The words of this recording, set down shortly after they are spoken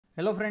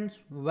Hello friends,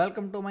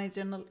 welcome to my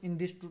channel. In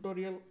this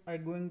tutorial I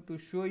am going to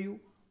show you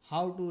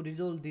how to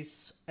resolve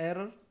this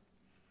error.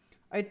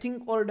 I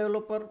think all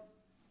developer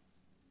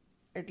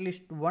at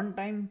least one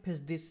time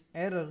face this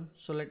error,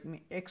 so let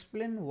me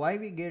explain why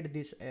we get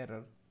this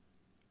error.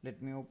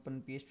 Let me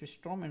open PHP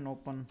Storm and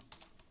open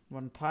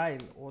one file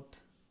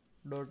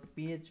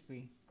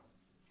auth.php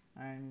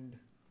and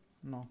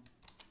no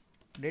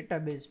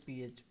database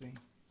PHP,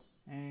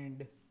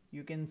 and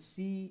you can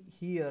see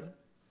here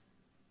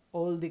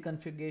all the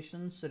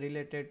configurations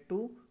related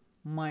to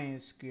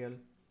MySQL,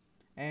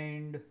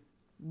 and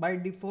by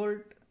default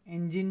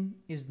engine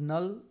is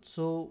null,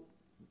 so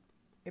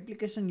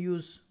application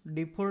use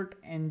default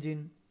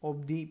engine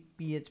of the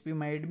PHP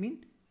myadmin.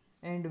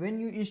 And when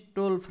you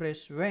install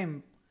fresh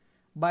WAMP,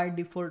 by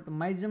default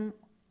MySQL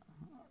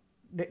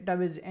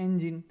database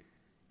engine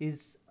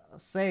is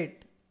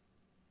set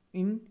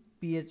in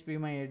PHP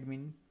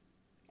myadmin,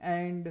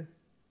 and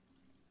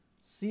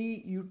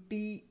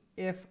CUTF-8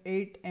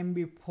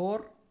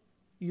 MB4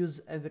 use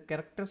as a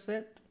character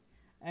set,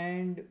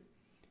 and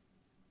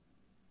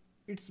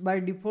it's by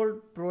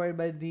default provided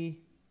by the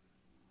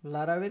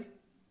Laravel,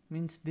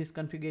 means this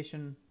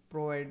configuration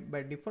provided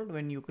by default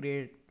when you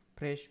create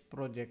fresh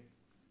project.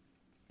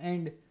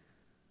 And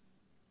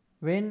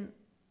when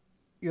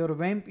your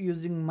WAMP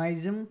using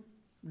MySQL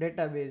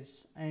database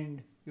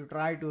and you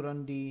try to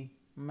run the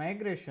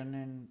migration,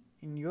 and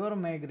in your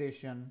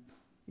migration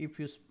if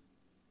you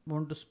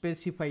want to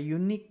specify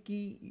unique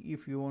key,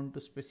 if you want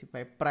to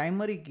specify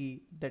primary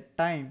key, that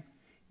time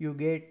you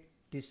get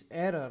this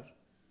error.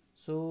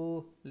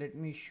 So let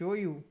me show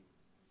you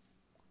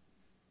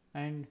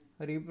and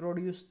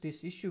reproduce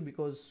this issue,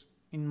 because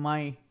in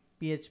my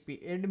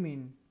PHP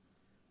admin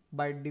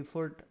by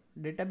default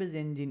database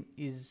engine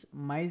is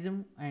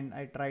MySQL, and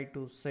I try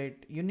to set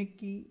unique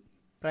key,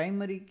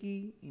 primary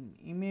key in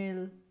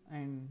email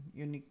and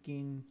unique key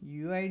in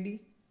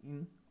UID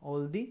in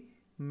all the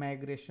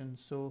migration.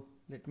 So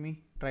let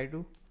me try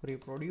to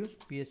reproduce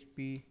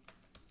PHP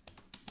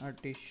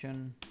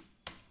artisan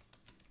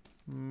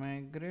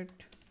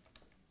migrate,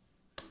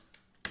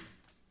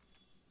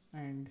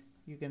 and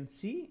you can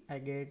see I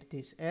get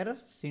this error,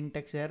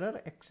 syntax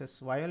error, access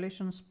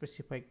violation,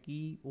 specify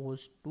key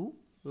was too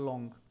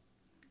long,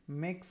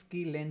 max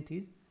key length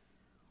is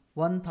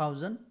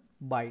 1000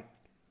 byte.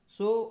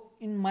 So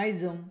in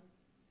MySQL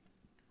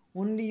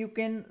only you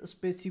can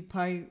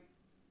specify,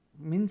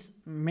 means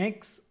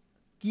max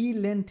key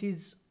length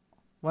is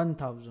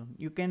 1000.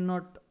 You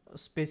cannot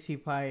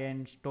specify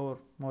and store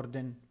more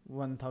than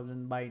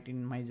 1000 byte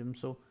in MySQL,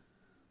 so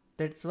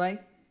that's why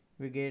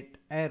we get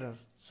error.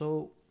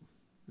 So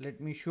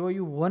let me show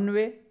you one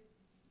way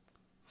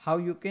how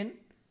you can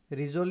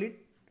resolve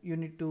it. You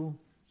need to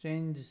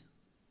change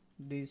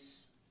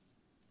this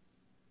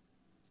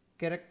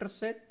character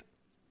set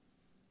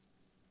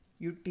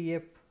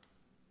UTF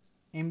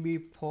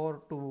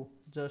MB4 to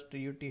just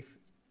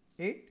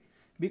UTF-8,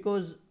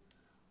 because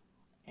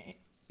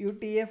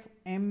UTF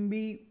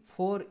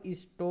MB4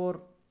 is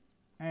store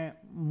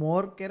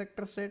more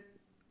character set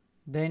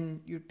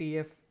than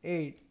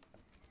UTF-8,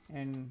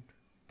 and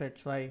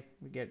that's why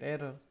we get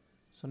error.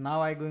 So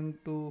now I'm going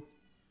to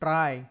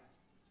try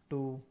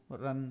to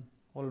run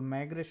all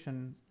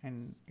migration,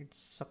 and it's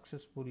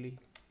successfully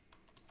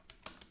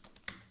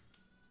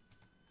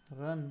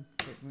run.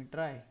 Let me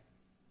try.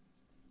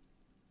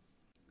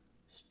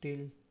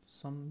 Still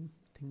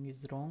something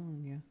is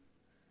wrong here.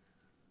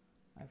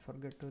 I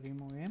forgot to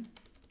remove him.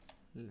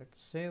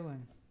 Let's save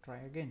and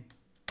try again,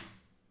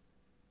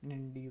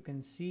 and you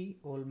can see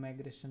all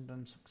migration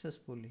run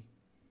successfully.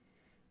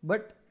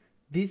 But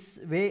this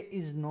way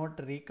is not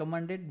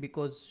recommended,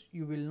 because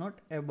you will not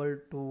able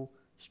to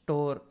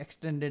store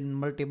extended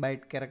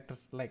multi-byte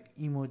characters like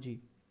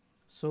emoji.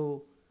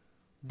 So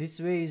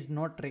this way is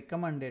not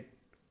recommended.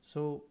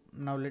 So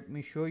now let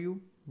me show you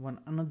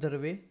one another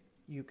way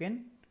you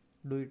can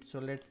do it. So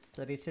let's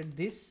reset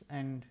this,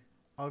 and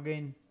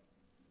again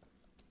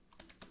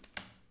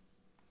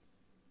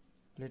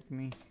let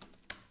me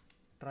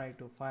try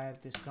to fire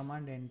this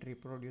command and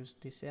reproduce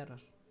this error.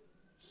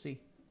 See,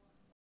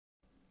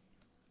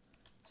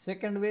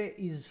 second way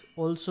is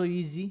also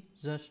easy.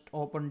 Just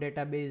open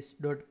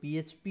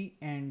database.php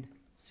and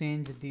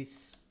change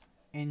this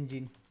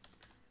engine,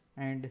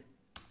 and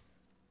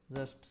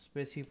just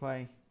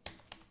specify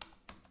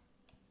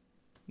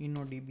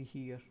InnoDB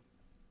here.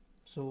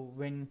 So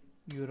when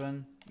you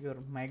run your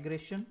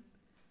migration,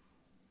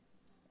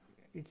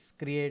 it's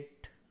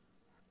create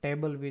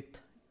table with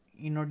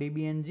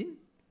InnoDB engine,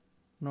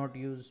 not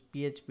use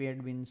PHP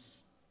admins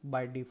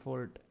by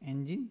default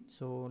engine.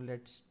 So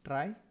let's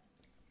try,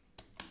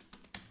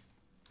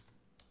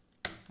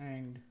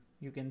 and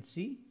you can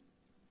see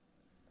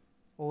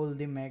all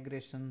the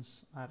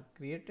migrations are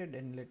created.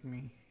 And let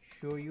me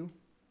show you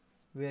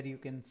where you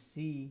can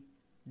see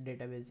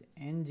database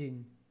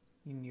engine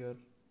in your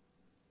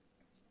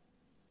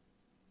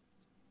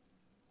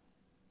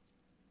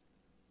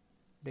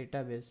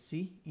database.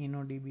 See,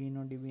 InnoDB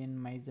and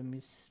MySQL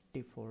is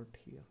default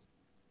here.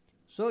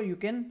 So you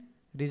can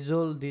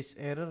resolve this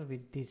error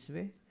with this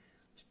way.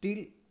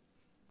 still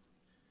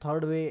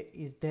third way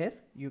is there.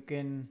 You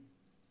can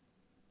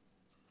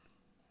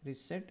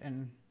reset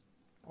and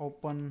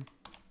open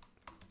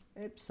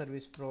app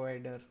service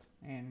provider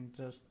and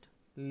just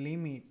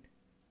limit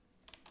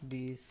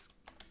the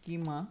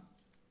schema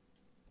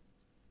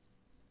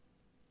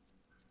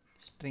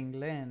string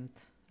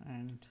length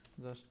and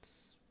just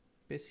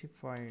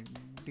specify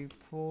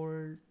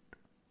default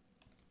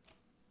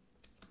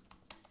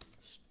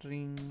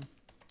string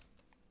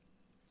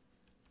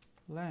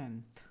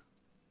length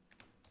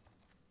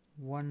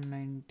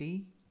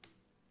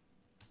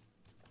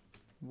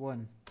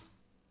 191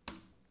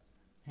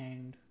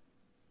 and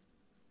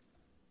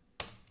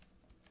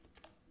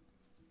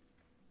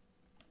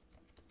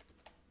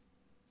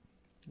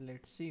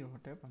let's see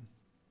what happens.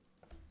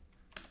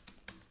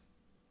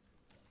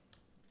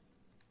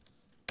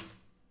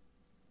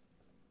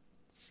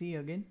 See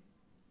again.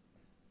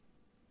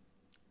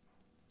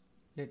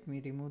 Let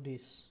me remove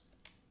this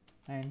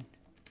and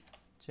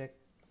check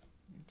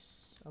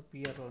it's up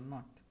here or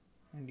not,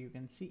 and you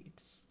can see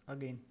it's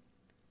again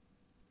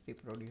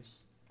reproduce.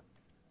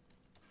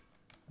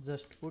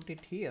 Just put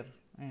it here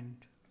and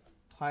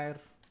fire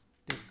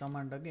this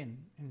command again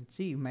and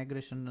see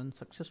migration run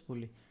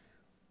successfully.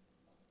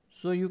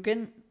 So you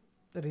can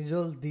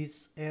resolve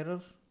this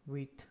error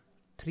with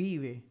 3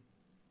 way.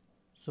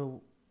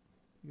 So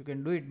you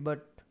can do it,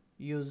 but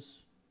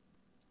use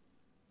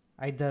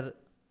either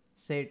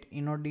set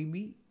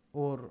InnoDB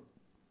or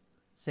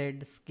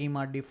set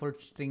schema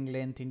default string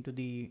length into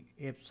the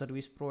app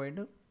service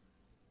provider.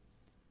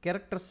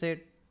 Character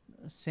set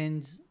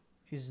change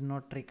is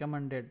not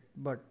recommended,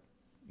 but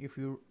if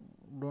you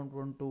don't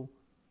want to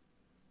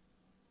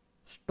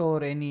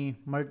store any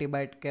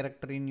multi-byte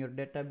character in your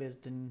database,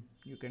 then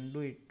you can do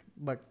it,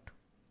 but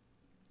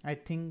I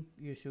think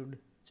you should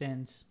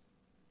change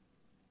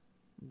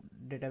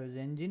database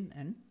engine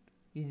and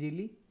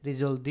easily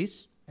resolve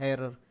this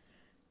error.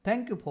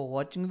 Thank you for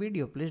watching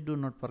video. Please do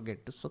not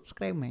forget to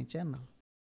subscribe my channel.